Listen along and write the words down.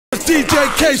DJ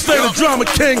K-Slay, the drama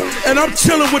king, and I'm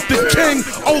chilling with the king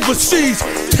overseas,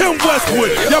 Tim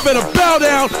Westwood. Y'all better bow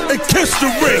down and kiss the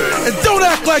ring. And don't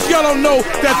act like y'all don't know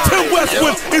that Tim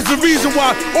Westwood is the reason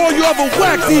why all you other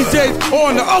whack DJs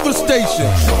are on the other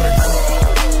stations.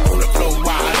 On the floor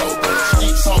wide open,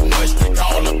 eat so much they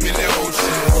call up in the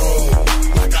ocean.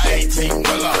 Like a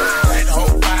 18-wheeler, that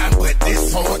whole fine, but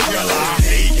this whole killer.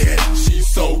 She's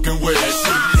soaking wet,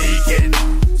 she leaking,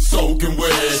 soaking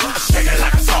wet. Shake it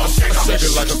like a salt shaker, shake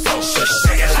it like a salt shaker,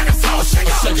 shake it like a salt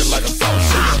shaker, shake it like a salt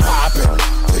shaker. Poppin'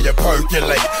 till you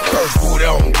percolate, first booty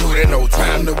on duty, no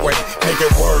time to wait. Make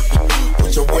it work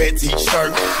with your wet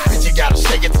t-shirt. Bitch, you gotta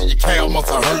shake it till your calf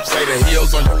muscle hurt. Say the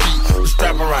heels on your feet, the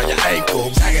strap around your ankle.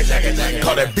 Jagga, jagga, jagga.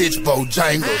 Call that bitch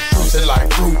Bojangle. Juice it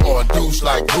like fruit or a douche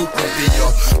like Goop will be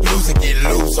your loose and get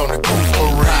loose on the goose for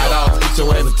real. Ride off, get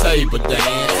your ass a table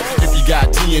dance. If you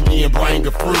got TND and bring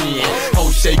a friend,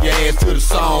 ho, shake your ass to the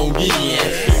song in.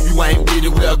 If you ain't with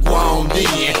it, well, go on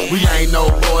then. We ain't no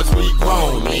boys, we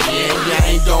grown then. You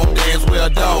ain't gon' dance, well,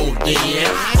 don't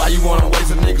then. Why you wanna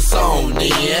waste a nigga song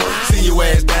then? See your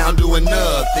ass down doing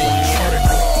nothing.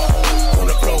 On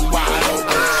the floor wide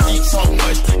open, eat so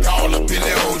much they call up in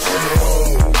the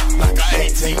ocean. Like a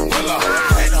 18-wheeler,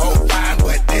 that whole fine,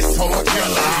 but this whole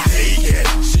killer.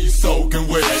 She's soaking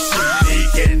wet, she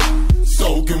leaking,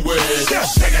 soaking wet.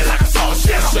 Shake it like a salt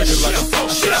shaker, shake it like a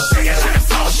salt shaker, shake it like a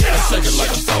salt shaker, shake it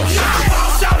like a salt shaker. Come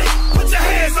on, shout it, put your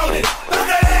hands on it, put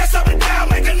that ass up and down,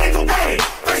 make a nigga wait.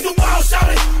 Face the wall, shout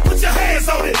it, put your hands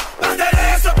on it, put that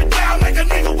ass up and down, make a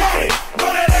nigga wait.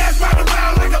 Roll that ass round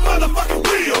around like a motherfucking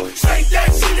wheel. Shake that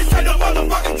shit, this ain't no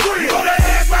motherfucking drill. Roll that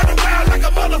ass round around like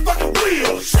a motherfucking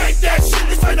wheel. Shake that shit,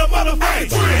 this ain't no motherfucking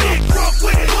drill. Get drunk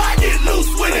with it, get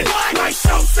loose with it. Like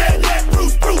Shaw said, let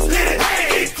Bruce hit it.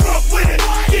 Get drunk with it,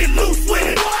 get loose with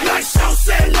it. Like Shaw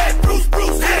said, let Bruce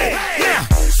hit it. Yeah,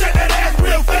 shake that ass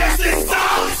real fast this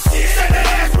time. Shake that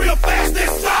ass real fast this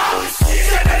time.